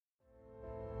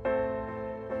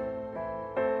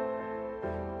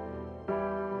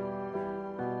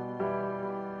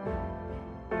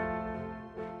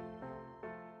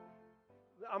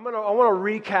I want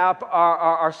to recap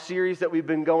our series that we've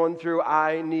been going through,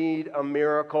 I Need a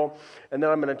Miracle, and then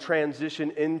I'm going to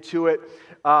transition into it.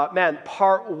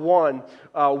 Part one,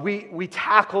 we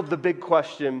tackled the big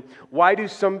question, why do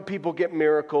some people get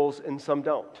miracles and some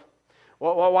don't?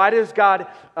 Well, why does God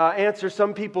answer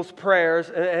some people's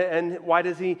prayers, and why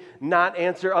does He not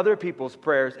answer other people's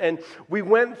prayers? And we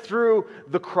went through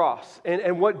the cross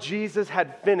and what Jesus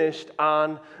had finished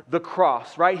on the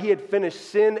cross, right? He had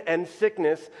finished sin and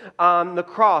sickness on the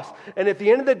cross. And at the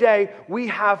end of the day, we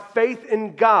have faith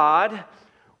in God,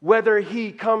 whether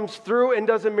He comes through and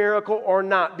does a miracle or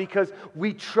not, because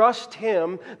we trust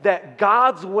Him that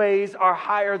God's ways are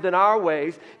higher than our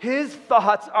ways. His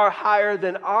thoughts are higher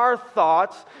than our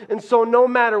thoughts. And so no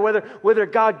matter whether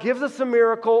God gives us a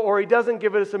miracle or He doesn't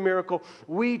give us a miracle,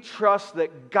 we trust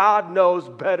that God knows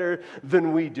better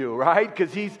than we do, right?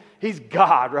 Because He's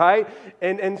God, right?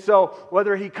 And so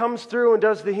whether He comes through and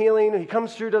does the healing, He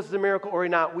comes through, does the miracle or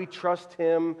not, we trust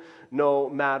Him no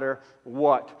matter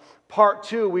what. Part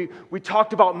two, we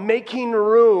talked about making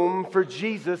room for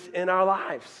Jesus in our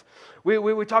lives.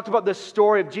 We talked about this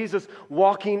story of Jesus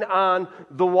walking on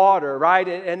the water, right?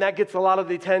 And that gets a lot of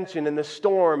the attention, and the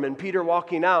storm and Peter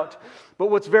walking out. But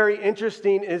what's very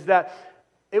interesting is that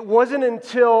it wasn't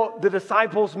until the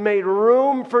disciples made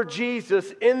room for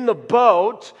Jesus in the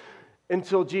boat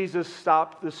until Jesus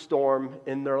stopped the storm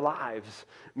in their lives.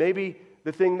 Maybe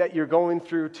the thing that you're going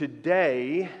through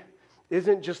today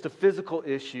isn't just a physical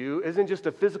issue, isn't just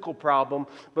a physical problem,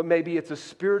 but maybe it's a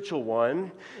spiritual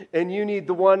one, and you need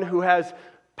the one who has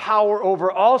power over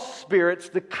all spirits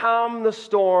to calm the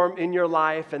storm in your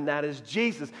life, and that is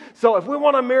Jesus. So if we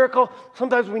want a miracle,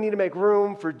 sometimes we need to make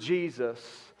room for Jesus.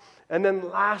 And then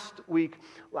last week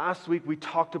we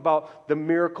talked about the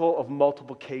miracle of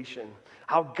multiplication.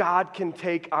 How God can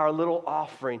take our little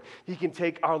offering, He can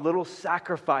take our little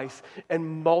sacrifice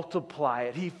and multiply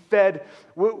it. He fed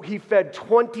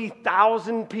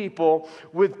 20,000 people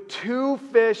with 2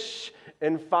 fish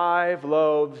and 5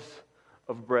 loaves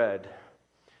of bread.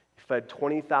 He fed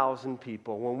 20,000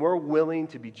 people. When we're willing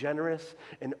to be generous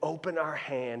and open our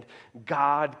hand,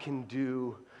 God can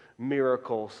do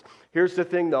miracles. Here's the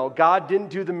thing though, God didn't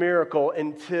do the miracle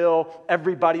until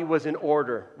everybody was in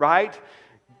order, right?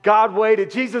 God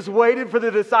waited. Jesus waited for the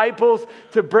disciples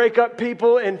to break up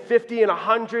people in 50 and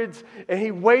 100s, and He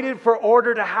waited for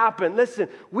order to happen. Listen,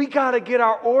 we got to get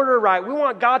our order right. We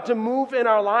want God to move in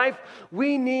our life.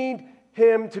 We need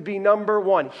Him to be number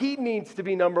one. He needs to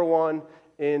be number one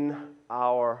in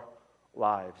our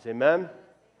lives. Amen?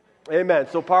 Amen.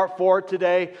 So part 4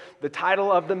 today, the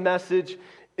title of the message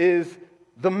is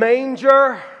The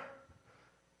Manger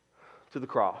to the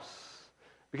Cross.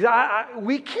 Because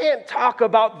we can't talk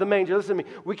about the manger. Listen to me.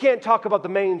 We can't talk about the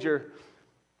manger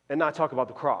and not talk about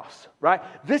the cross, right?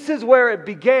 This is where it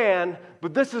began,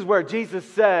 but this is where Jesus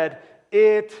said,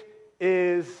 "It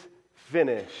is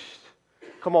finished."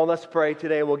 Come on, let's pray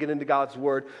today and we'll get into God's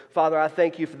Word. Father, I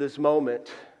thank You for this moment.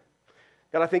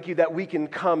 God, I thank You that we can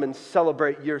come and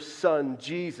celebrate Your Son,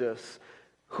 Jesus,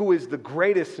 who is the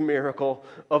greatest miracle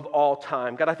of all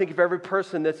time. God, I thank You for every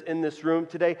person that's in this room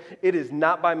today. It is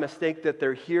not by mistake that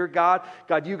they're here, God.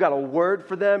 God, You got a word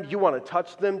for them. You want to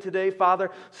touch them today,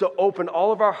 Father. So open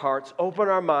all of our hearts, open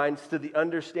our minds to the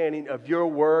understanding of Your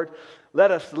word.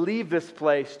 Let us leave this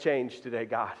place changed today,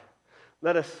 God.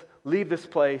 Let us leave this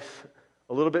place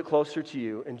a little bit closer to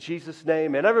You. In Jesus'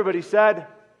 name, and everybody said,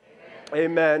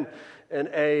 Amen, and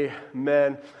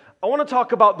amen. I want to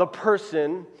talk about the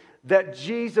person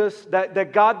that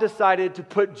God decided to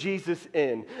put Jesus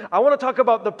in. I want to talk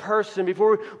about the person,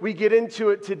 before we get into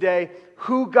it today,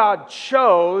 who God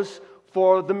chose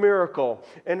for the miracle.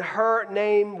 And her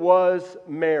name was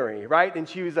Mary, right? And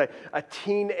she was a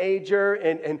teenager,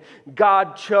 and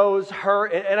God chose her.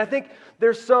 And I think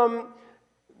there's some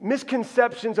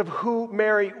misconceptions of who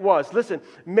Mary was. Listen,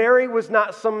 Mary was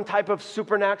not some type of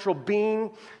supernatural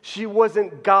being. She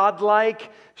wasn't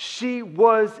godlike. She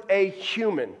was a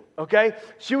human. Okay?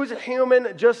 She was a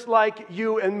human just like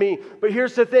you and me. But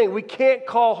here's the thing. We can't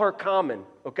call her common.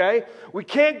 Okay? We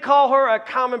can't call her a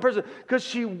common person because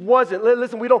she wasn't.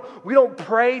 Listen, we don't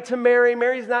pray to Mary.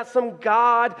 Mary's not some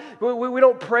god. We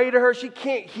don't pray to her. She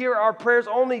can't hear our prayers.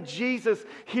 Only Jesus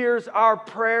hears our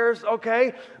prayers.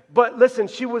 Okay? But listen,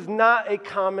 she was not a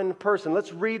common person.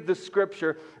 Let's read the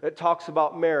scripture that talks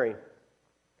about Mary.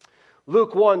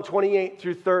 Luke 1, 28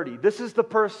 through 30. This is the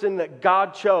person that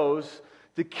God chose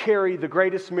to carry the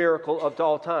greatest miracle of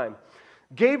all time.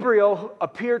 Gabriel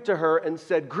appeared to her and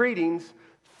said, "Greetings,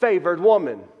 favored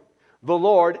woman. The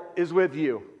Lord is with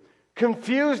you."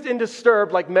 Confused and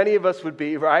disturbed, like many of us would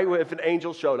be, right, if an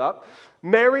angel showed up,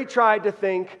 Mary tried to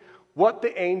think, what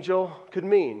the angel could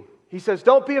mean. He says,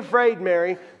 "Don't be afraid,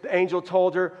 Mary," the angel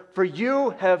told her, "for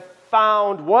you have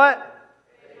found" what?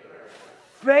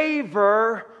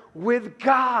 Favor with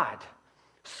God.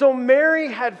 So Mary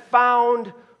had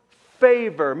found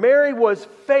favor. Mary was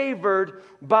favored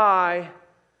by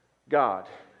God.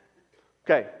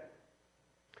 Okay,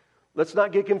 let's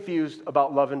not get confused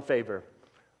about love and favor.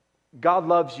 God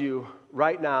loves you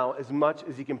right now as much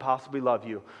as He can possibly love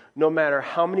you. No matter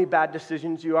how many bad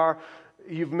decisions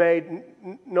you've made,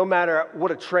 no matter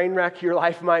what a train wreck your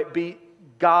life might be,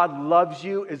 God loves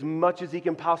you as much as He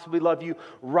can possibly love you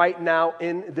right now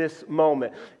in this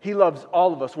moment. He loves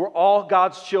all of us. We're all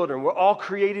God's children. We're all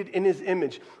created in His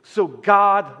image. So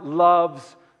God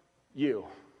loves you.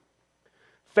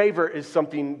 Favor is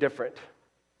something different.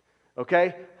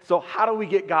 Okay? So how do we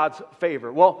get God's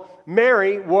favor? Well,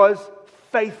 Mary was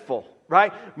faithful,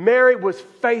 right? Mary was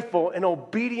faithful and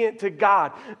obedient to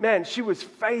God. Man, she was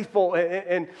faithful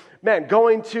and man,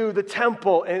 going to the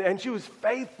temple, and she was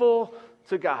faithful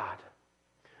to God.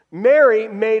 Mary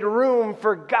made room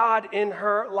for God in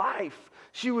her life.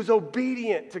 She was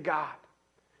obedient to God.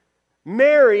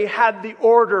 Mary had the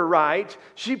order right.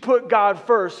 She put God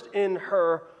first in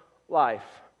her life.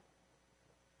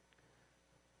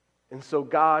 And so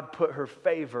God put her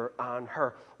favor on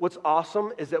her. What's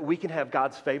awesome is that we can have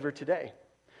God's favor today.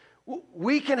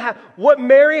 We can have what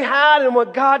Mary had and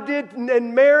what God did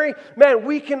in Mary. Man,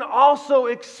 we can also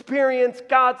experience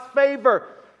God's favor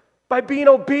by being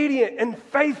obedient and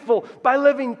faithful, by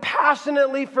living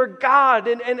passionately for God.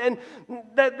 And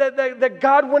that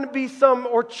God wouldn't be some,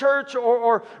 or church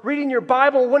or reading your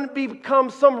Bible wouldn't become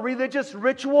some religious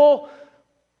ritual,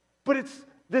 but it's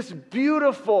this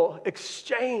beautiful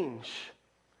exchange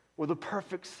with a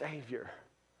perfect Savior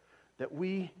that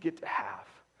we get to have.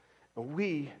 And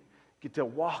we get to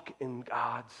walk in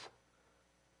God's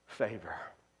favor.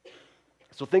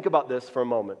 So think about this for a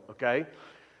moment, okay?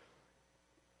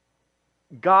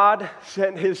 God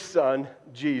sent His Son,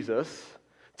 Jesus,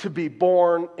 to be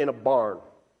born in a barn.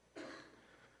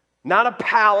 Not a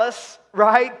palace,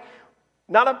 right?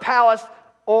 Not a palace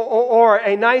or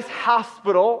a nice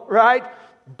hospital, right?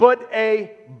 But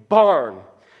a barn.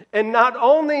 And not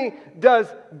only does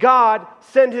God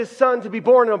send His Son to be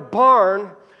born in a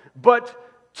barn, but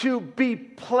to be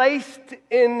placed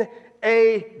in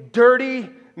a dirty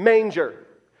manger.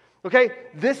 Okay?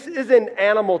 This is an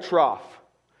animal trough.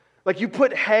 Like you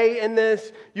put hay in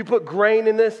this, you put grain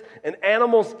in this, and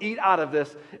animals eat out of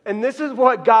this. And this is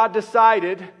what God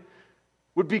decided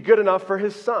would be good enough for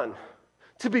His Son.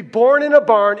 To be born in a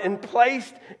barn and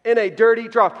placed in a dirty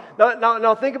trough.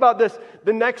 Now think about this.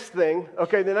 The next thing.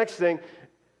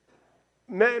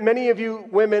 Many of you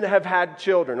women have had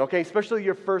children, okay? Especially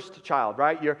your first child,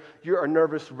 right? You're a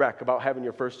nervous wreck about having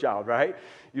your first child, right?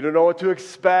 You don't know what to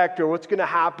expect or what's going to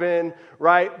happen,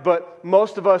 right? But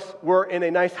most of us were in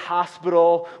a nice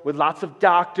hospital with lots of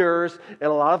doctors and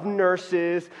a lot of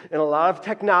nurses and a lot of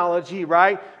technology,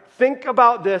 right? Think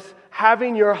about this,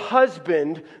 having your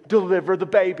husband deliver the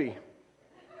baby.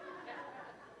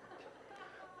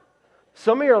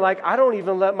 Some of you are like, I don't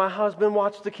even let my husband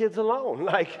watch the kids alone.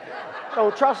 Like, I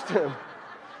don't trust him.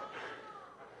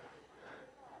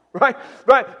 Right?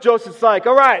 Joseph's like,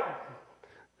 all right,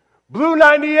 Blue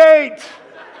 98,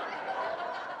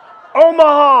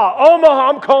 Omaha,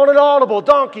 I'm calling an audible.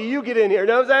 Donkey, you get in here. You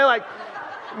know what I'm saying? Like,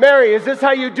 Mary, is this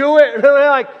how you do it? And they're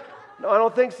like, no, I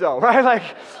don't think so. Right? Like,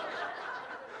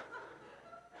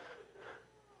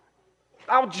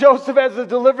 how Joseph has to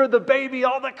deliver the baby,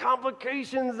 all the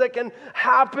complications that can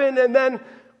happen. And then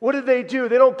what do? They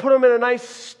don't put him in a nice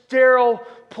sterile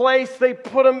place. They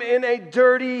put him in a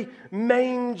dirty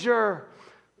manger.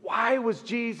 Why was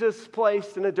Jesus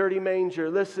placed in a dirty manger?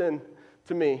 Listen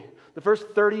to me. The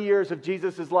first 30 years of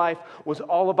Jesus' life was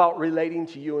all about relating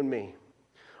to you and me.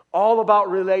 All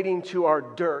about relating to our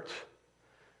dirt.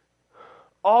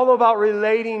 All about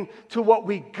relating to what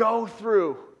we go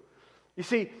through. You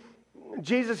see,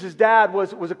 Jesus' dad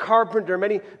was a carpenter.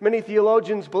 Many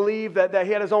theologians believe that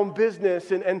he had his own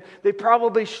business, and they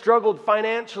probably struggled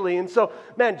financially. And so,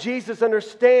 man, Jesus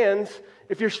understands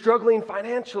if you're struggling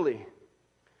financially.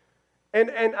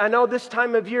 And I know this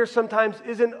time of year sometimes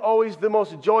isn't always the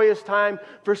most joyous time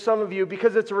for some of you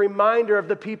because it's a reminder of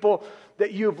the people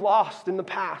that you've lost in the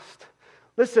past.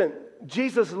 Listen,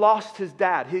 Jesus lost his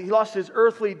dad. He lost his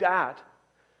earthly dad.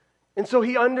 And so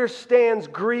he understands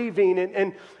grieving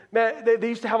and man, they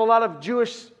used to have a lot of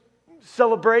Jewish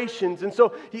celebrations. And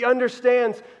so he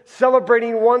understands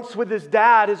celebrating once with his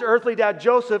dad, his earthly dad,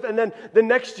 Joseph, and then the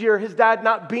next year his dad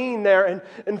not being there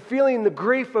and feeling the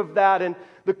grief of that and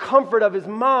the comfort of his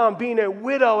mom being a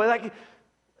widow. And like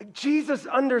Jesus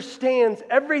understands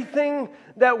everything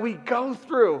that we go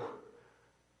through.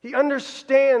 He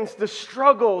understands the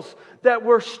struggles that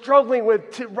we're struggling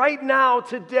with right now,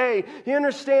 today. He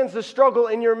understands the struggle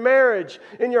in your marriage,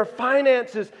 in your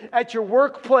finances, at your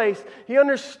workplace. He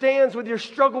understands with your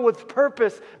struggle with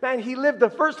purpose. Man, he lived the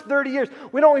first 30 years.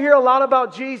 We don't hear a lot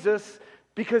about Jesus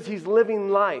because he's living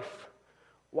life.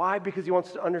 Why? Because he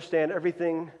wants to understand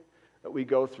everything that we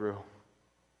go through.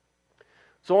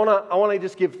 So I want to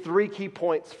just give 3 key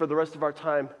points for the rest of our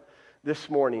time this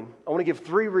morning. I want to give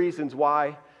 3 reasons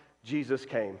why Jesus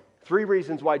came. 3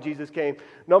 reasons why Jesus came.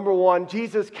 Number 1,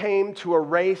 Jesus came to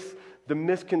erase the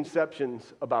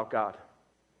misconceptions about God.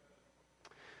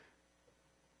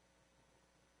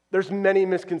 There's many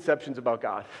misconceptions about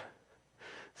God,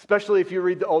 especially if you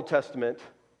read the Old Testament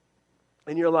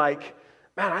and you're like,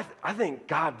 man, I think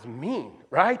God's mean,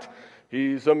 right?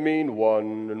 He's a mean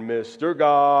one, and Mr.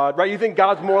 God, right? You think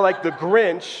God's more like the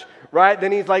Grinch, right?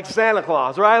 Than he's like Santa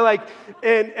Claus, right? Like,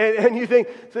 and you think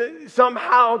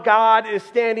somehow God is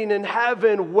standing in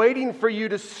heaven waiting for you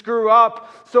to screw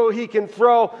up so he can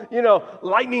throw,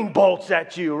 lightning bolts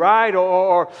at you, right?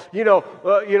 Or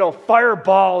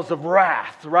fireballs of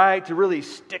wrath, right? To really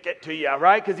stick it to you,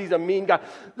 right? Because he's a mean God.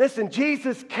 Listen,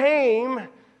 Jesus came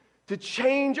to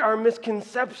change our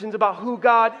misconceptions about who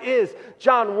God is.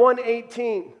 John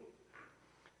 1:18.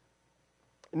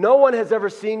 No one has ever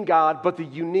seen God but the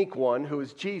unique one, who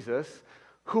is Jesus,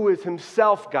 who is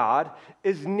himself God,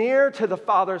 is near to the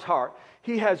Father's heart.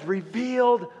 He has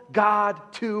revealed God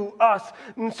to us.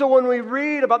 And so when we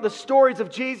read about the stories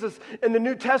of Jesus in the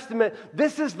New Testament,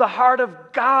 this is the heart of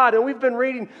God. And we've been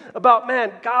reading about,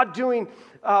 God doing,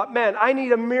 I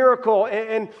need a miracle,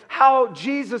 and how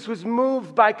Jesus was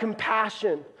moved by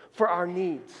compassion for our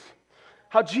needs.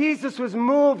 How Jesus was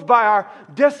moved by our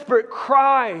desperate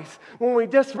cries. When we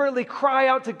desperately cry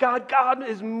out to God, God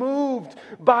is moved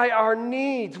by our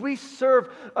needs. We serve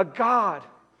a God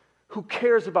who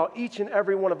cares about each and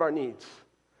every one of our needs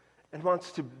and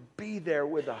wants to be there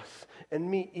with us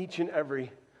and meet each and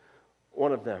every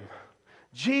one of them.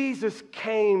 Jesus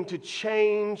came to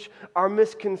change our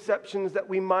misconceptions that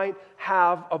we might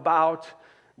have about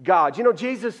God.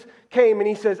 Jesus came and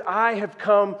he says, I have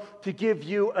come to give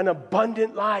you an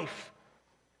abundant life.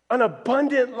 An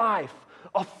abundant life.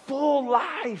 A full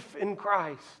life in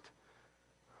Christ.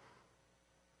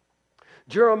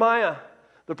 Jeremiah,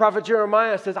 the prophet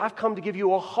Jeremiah says, I've come to give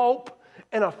you a hope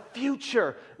and a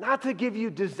future, not to give you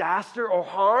disaster or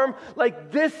harm.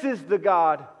 Like, this is the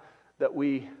God that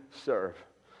we serve.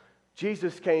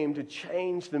 Jesus came to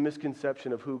change the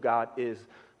misconception of who God is.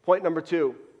 Point number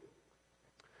 2.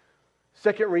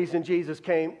 Second reason Jesus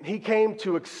came, he came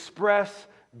to express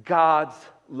God's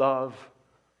love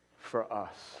for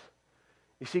us.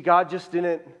 You see, God just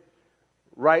didn't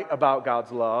write about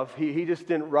God's love. He just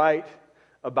didn't write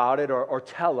about it or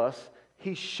tell us.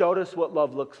 He showed us what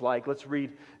love looks like. Let's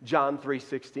read John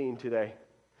 3:16 today.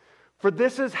 For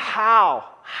this is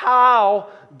how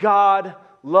God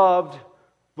loved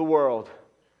the world.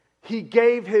 He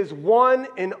gave his one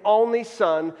and only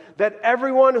Son, that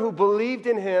everyone who believed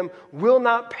in him will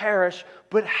not perish,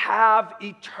 but have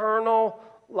eternal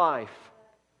life.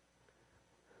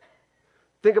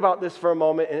 Think about this for a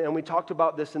moment, and we talked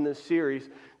about this in this series.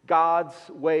 God's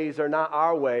ways are not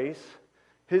our ways.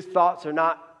 His thoughts are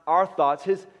not our thoughts.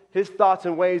 His thoughts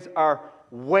and ways are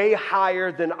way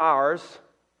higher than ours.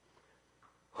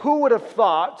 Who would have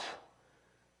thought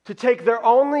to take their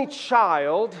only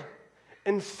child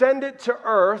and send it to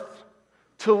earth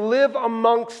to live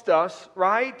amongst us,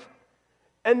 right?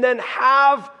 And then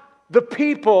have the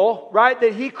people, right,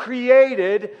 that he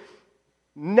created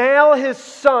nail his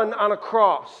son on a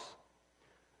cross.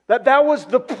 That was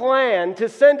the plan, to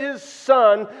send his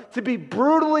son to be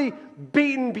brutally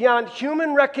beaten beyond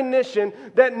human recognition,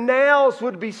 that nails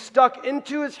would be stuck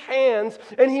into his hands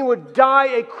and he would die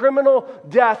a criminal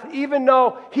death even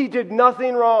though he did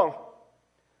nothing wrong.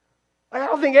 I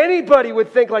don't think anybody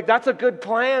would think like that's a good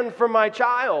plan for my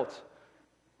child.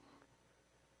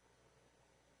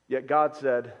 Yet God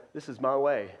said, this is my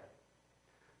way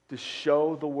to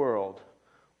show the world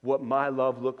what my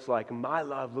love looks like. My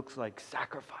love looks like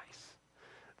sacrifice.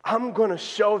 I'm going to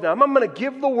show them. I'm going to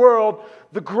give the world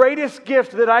the greatest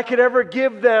gift that I could ever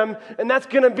give them, and that's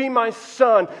going to be my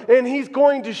son. And he's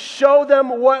going to show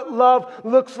them what love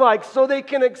looks like so they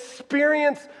can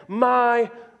experience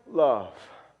my love.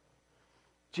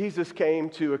 Jesus came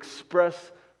to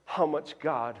express how much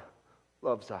God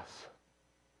loves us.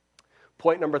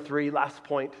 Point number 3, last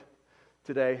point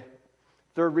today.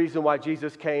 Third reason why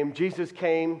Jesus came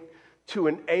to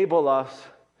enable us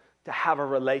to have a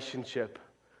relationship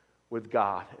with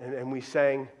God. And we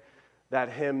sang that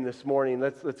hymn this morning.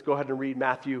 Let's go ahead and read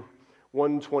Matthew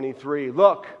 1:23.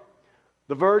 Look,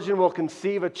 the virgin will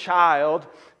conceive a child,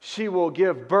 she will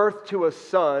give birth to a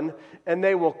son, and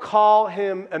they will call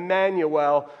him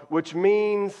Emmanuel, which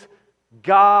means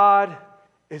God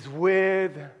is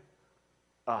with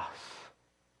us.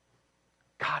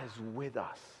 God is with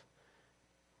us.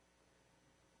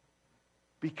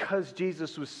 Because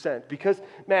Jesus was sent, because,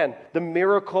 man, the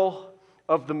miracle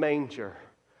of the manger,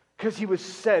 because he was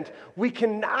sent, we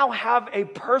can now have a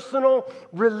personal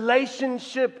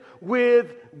relationship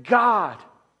with God.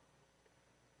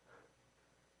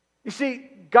 You see,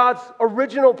 God's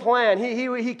original plan,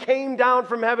 he came down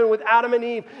from heaven with Adam and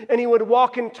Eve, and he would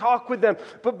walk and talk with them.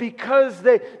 But because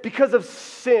of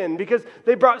sin, because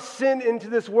they brought sin into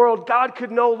this world, God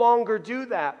could no longer do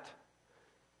that.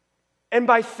 And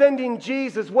by sending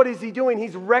Jesus, what is he doing?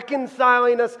 He's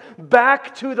reconciling us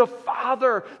back to the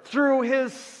Father through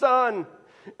his Son.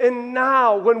 And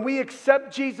now, when we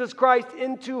accept Jesus Christ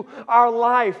into our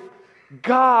life,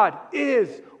 God is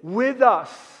with us.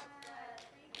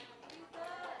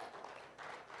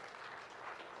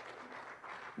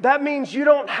 That means you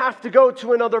don't have to go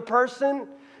to another person.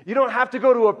 You don't have to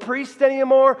go to a priest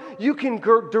anymore. You can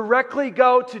directly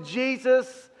go to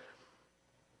Jesus,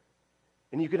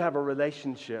 and you can have a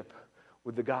relationship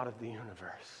with the God of the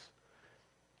universe.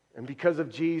 And because of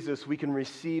Jesus, we can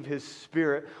receive his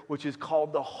Spirit, which is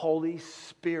called the Holy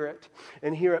Spirit.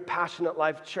 And here at Passionate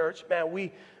Life Church,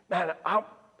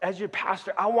 as your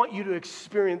pastor, I want you to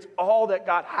experience all that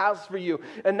God has for you.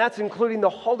 And that's including the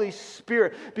Holy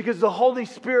Spirit, because the Holy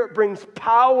Spirit brings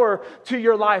power to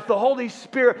your life. The Holy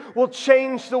Spirit will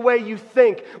change the way you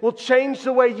think, will change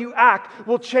the way you act,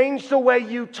 will change the way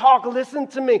you talk. Listen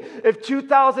to me. If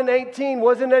 2019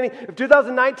 was any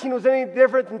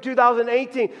different than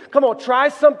 2018, come on, try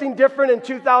something different in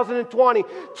 2020.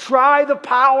 Try the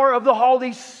power of the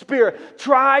Holy Spirit.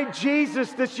 Try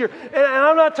Jesus this year. And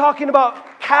I'm not talking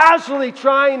about casually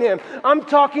trying him. I'm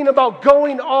talking about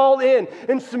going all in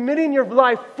and submitting your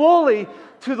life fully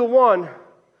to the one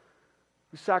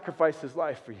who sacrificed his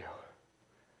life for you.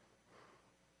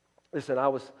 Listen, I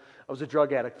was a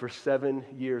drug addict for 7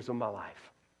 years of my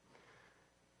life.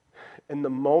 And the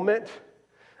moment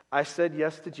I said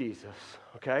yes to Jesus,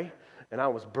 okay, and I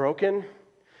was broken,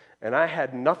 and I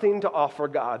had nothing to offer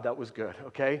God that was good,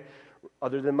 okay,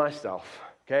 other than myself,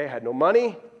 okay, I had no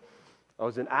money, I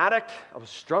was an addict, I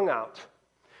was strung out.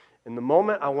 And the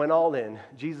moment I went all in,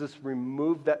 Jesus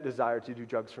removed that desire to do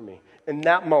drugs for me. In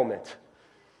that moment.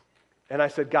 And I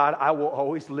said, God, I will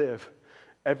always live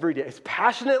every day. As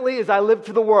passionately as I lived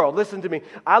for the world, listen to me,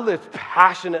 I lived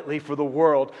passionately for the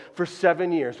world for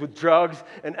 7 years with drugs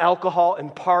and alcohol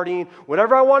and partying.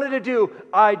 Whatever I wanted to do,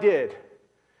 I did.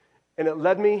 And it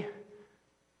led me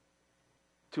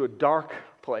to a dark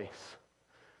place,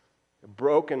 a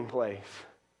broken place.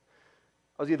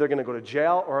 I was either going to go to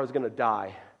jail or I was going to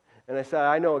die. And I said,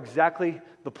 I know exactly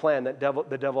the plan that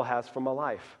the devil has for my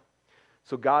life.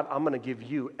 So God, I'm going to give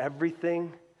you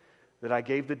everything that I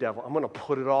gave the devil. I'm going to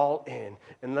put it all in.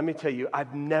 And let me tell you,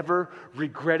 I've never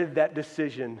regretted that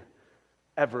decision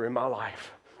ever in my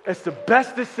life. It's the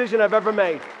best decision I've ever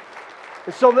made.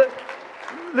 And so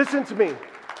listen to me.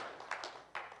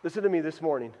 Listen to me this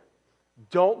morning.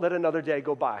 Don't let another day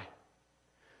go by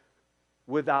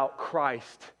without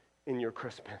Christ in your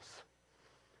Christmas.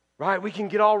 Right? We can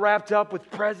get all wrapped up with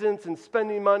presents and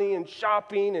spending money and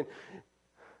shopping, and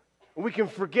we can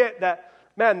forget that,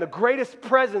 man, the greatest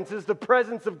presence is the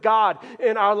presence of God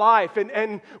in our life.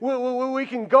 And we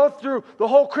can go through the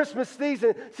whole Christmas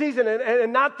season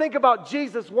and not think about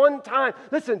Jesus one time.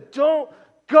 Listen, don't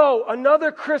go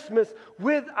another Christmas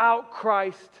without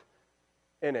Christ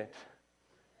in it.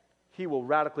 He will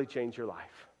radically change your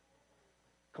life.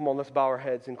 Come on, let's bow our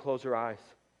heads and close our eyes.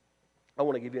 I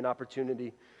want to give you an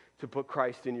opportunity to put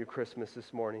Christ in your Christmas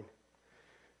this morning.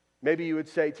 Maybe you would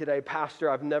say today, Pastor,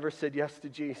 I've never said yes to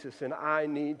Jesus, and I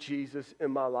need Jesus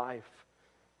in my life.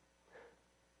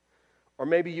 Or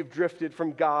maybe you've drifted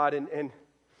from God, and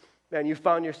man, you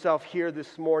found yourself here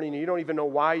this morning, and you don't even know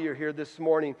why you're here this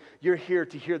morning. You're here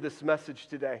to hear this message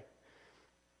today.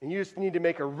 And you just need to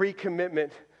make a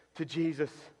recommitment to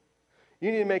Jesus.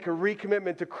 You need to make a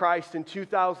recommitment to Christ in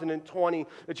 2020,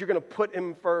 that you're going to put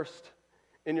him first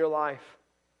in your life.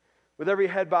 With every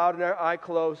head bowed and every eye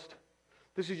closed,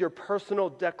 this is your personal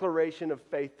declaration of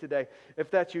faith today. If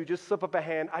that's you, just slip up a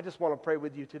hand. I just want to pray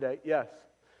with you today. Yes.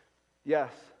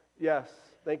 Yes. Yes.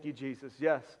 Thank you, Jesus.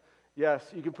 Yes. Yes.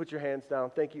 You can put your hands down.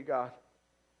 Thank you, God.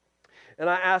 And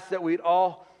I ask that we'd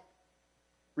all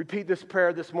repeat this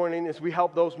prayer this morning as we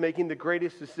help those making the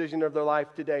greatest decision of their life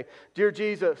today. Dear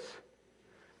Jesus,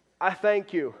 I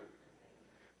thank you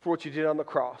for what you did on the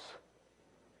cross.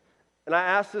 And I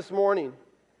ask this morning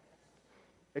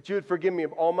that you would forgive me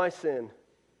of all my sin,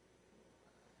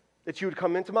 that you would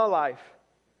come into my life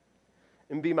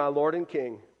and be my Lord and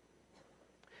King.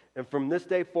 And from this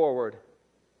day forward,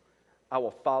 I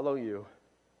will follow you.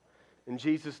 In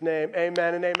Jesus' name,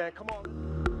 amen and amen. Come on.